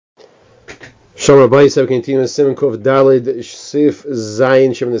Shalom Rabbi, so we continue with Simon Kuf Dalid Seif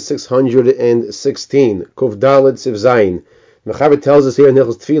Zayin Shemon 616 Kuf Dalid Seif Zayin. Mechaber tells us here in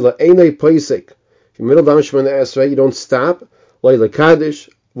Halichos Tefillah, Einay Poisek. If you're middle down Shemon Esrei, you don't stop. Loi le kaddish,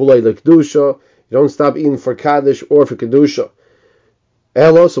 v'loi le kedusha. You don't stop eating for kaddish or for kedusha.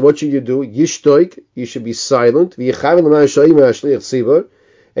 Elo, so what should you do? Yishtoik, you should be silent. V'yechavin l'may shayim ha'ashliach tzibur,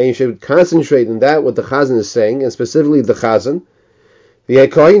 and you should concentrate on that what the chazzan is saying, and specifically the chazzan.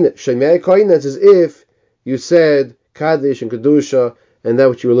 That's as if you said kaddish and kedusha, and that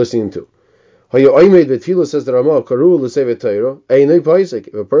what you were listening to. Says the Ramah,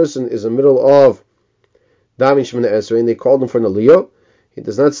 if a person is in the middle of davening Shemona Esrei and they called him for an aliyah, he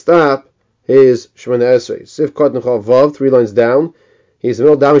does not stop his Shemona Esrei. Sif Kot Nechal Vav, 3 lines down. He's in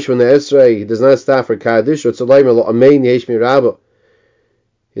the middle of davening Shemona Esrei. He does not stop for kaddish. He doesn't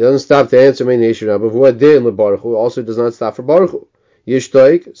stop to answer Amein Yesh Rabba. Also does not stop for Baruch Hu.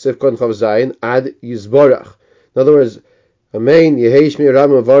 Yishtoik, Sif Kon Chav Zayin, Ad Yizborach. In other words, Amen, Yehesh Mi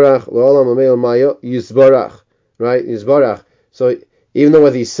Ram Varach, Olam Ameil Maya, Yizborach. Right? Yizborach. So, even though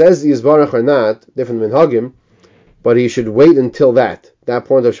whether he says Yizborach or not, different minhagim, but he should wait until that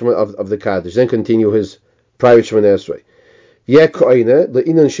point of the Kaddish, then continue his private Shemona Esrei. Yeh Koine,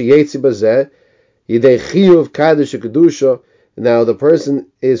 Le'inan Sheyetzi Bazeh, Yidei Chiyuv Kaddish Kedusha. Now the person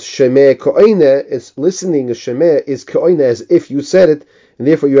is shemeh koine, is listening. A shemeh is koine as if you said it, and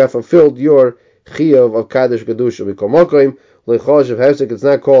therefore you have fulfilled your chiyuv of kaddish kedusha. It's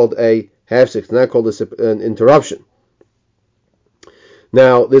not called a hefsek. It's not called an interruption.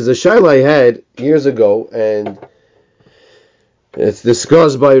 Now there's a shaila I had years ago, and it's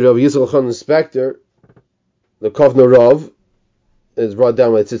discussed by Rav Yisrael Chan Inspector. The Kovna Rav is brought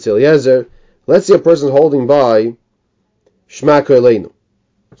down by Tzitz Eliezer. Let's say a person holding by Shma Koleinu.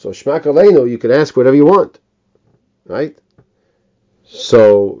 So Shma Koleinu, you can ask whatever you want, right?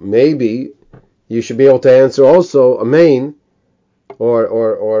 So maybe you should be able to answer also Amen,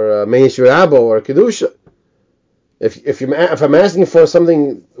 or Amen Yishirabo, or Kedusha. If I'm asking for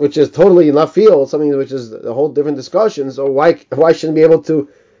something which is totally in left field, something which is a whole different discussion, so why shouldn't I be able to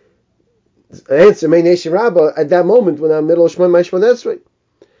answer Amen Yishirabo at that moment when I'm in the middle of Shema Esrei?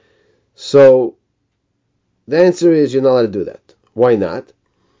 So the answer is you're not allowed to do that. Why not?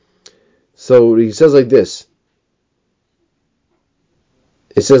 So he says like this.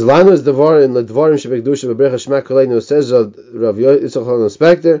 It says, "Lanu is devar in the devarim shebekdusha bebercha shema koleinu." It says Rav Yisrael Chan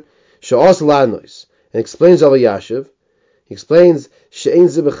Inspector she'os lanos, and explains Rav Yashiv. He explains she'ein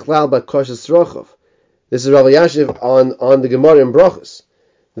ze bechlal bakoshes rochav. This is Rav Yashiv on the Gemara in Brachos,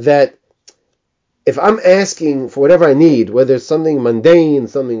 that if I'm asking for whatever I need, whether it's something mundane,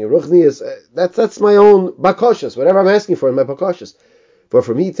 something ruchnius, that's my own bakoshes. Whatever I'm asking for in my bakoshes. But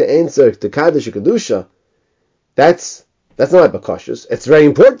for me to answer to kaddish or kedusha, that's not my bakoshes. It's very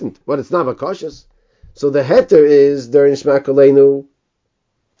important, but it's not bakoshes. So the heter is during Shema Koleinu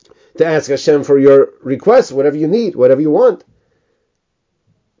to ask Hashem for your requests, whatever you need, whatever you want,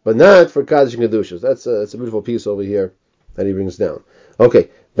 but not for kaddish and kedusha. That's a beautiful piece over here that he brings down.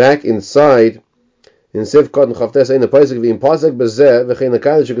 Okay, back inside. In Seif Kot Chavtes in the Pasuk v'im Pasuk bezeh v'chein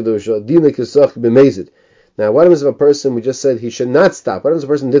kaddish kedusha dina kisach b'mezid. Now, what happens if a person, we just said he should not stop? What happens if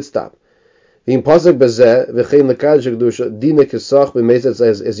a person did stop? V'im Pasuk bezeh v'chein kaddish kedusha dina kisach b'mezid,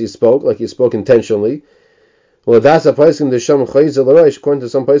 as he spoke, like he spoke intentionally. Well, that's a Pasuk in the Sham Chayzel L'Roish. According to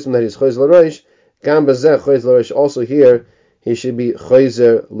some Pasuk that he's Chayzel L'Roish, Gam bezeh Chayzel L'Roish. Also here, he should be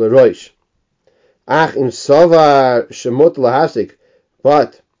Chayzel L'Roish. Ach im Savar Shemot Lahasik,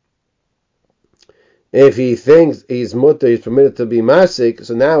 but if he thinks he's mutter, he's permitted to be masik,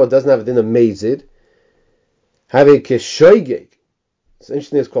 so now it doesn't have a din of mezid. Have a keshoigeg. It's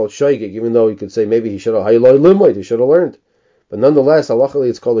interesting it's called shoigeg, even though you could say maybe he should have learned. But nonetheless, halachically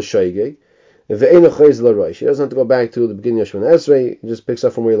it's called a shoigeg. If the ein chayz l'roish, he doesn't have to go back to the beginning of Shemona Esrei, he just picks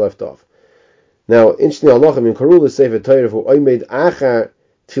up from where he left off. Now, interesting halachim in Karul is seif Torah who oimed achar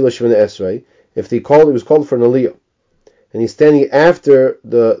tefillah Shemona Esrei. If he was called for an aliyah, and he's standing after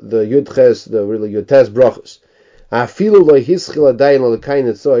the Yudches, the really Yudtes brachos.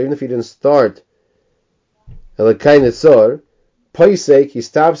 Even if he didn't start Elakain Netzor, Paisek, he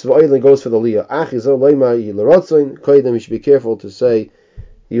stops and goes for the Liyah. You should be careful to say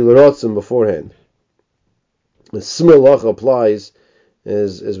Yilarotzim beforehand. The similar law applies,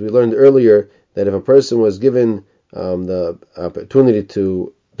 as we learned earlier, that if a person was given the opportunity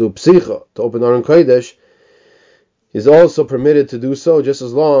to do psicha, to open Aron Kodesh, is also permitted to do so just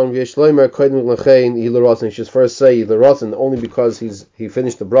as long he should first say Yilarotzim only because he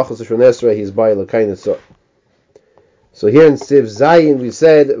finished the brachos of Shemona Esrei, he's by Elakain Netzor. So here in Seif Zayin we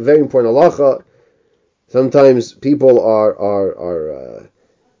said very important halacha. Sometimes people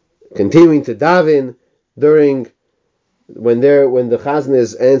can continuing to daven during when the chazzan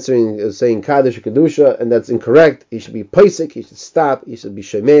is saying kaddish or kedusha, and that's incorrect. He should be paisik. He should stop. He should be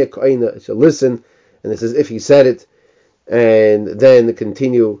shemei koina. He should listen, and it's as if he said it, and then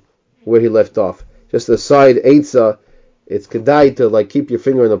continue where he left off. Just a side eitzah, it's kedai to keep your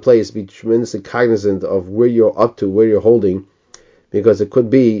finger in a place, be tremendously cognizant of where you're up to, where you're holding, because it could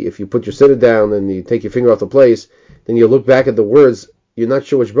be if you put your sitter down and you take your finger off the place, then you look back at the words, you're not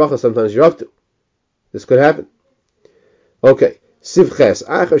sure which bracha sometimes you're up to. This could happen. Okay, Sivches,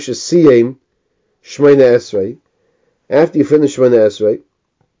 Achar Shesiyim Shmeina Esrei. After you finish Shmeina Esrei,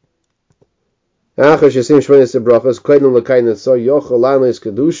 Achar Shesiyim Shmeina Esrei brachas, Koidem L'Kayin Etzor Yochel Lanos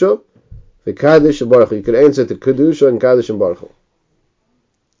Kedusha v'Kaddish and Baruch Hu. You could answer to Kedusha and Kaddish and Baruch Hu.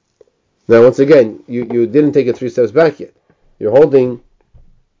 Now, once again, you didn't take it 3 steps back yet. You're holding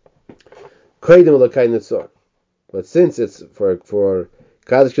Koidem L'Kayin Etzor, but since it's for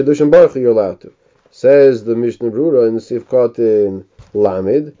Kaddish, Kedusha and Baruch Hu, you're allowed to. Says the Mishna Berura in the seif in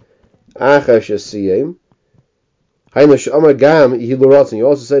Lamed, Achar Shesiyim, Hainu Amar Gam Hilu Ratzon. You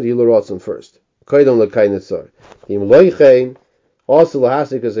also said Hilu Ratzon first. Koidem L'Kayin Etzor. Im Loichein, also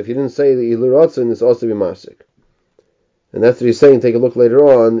Lahasik, because if you didn't say the Hilu Ratzon, it's also be Masik. And that's what he's saying. Take a look later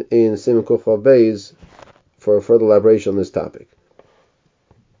on in Simon Kuf Beis for a further elaboration on this topic.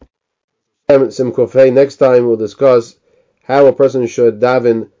 Simon Kuf, next time we'll discuss how a person should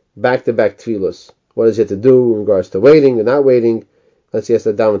daven back-to-back tefillos. What does he have to do in regards to waiting and not waiting? Let's say he has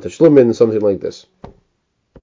to daven to shlumin, something like this.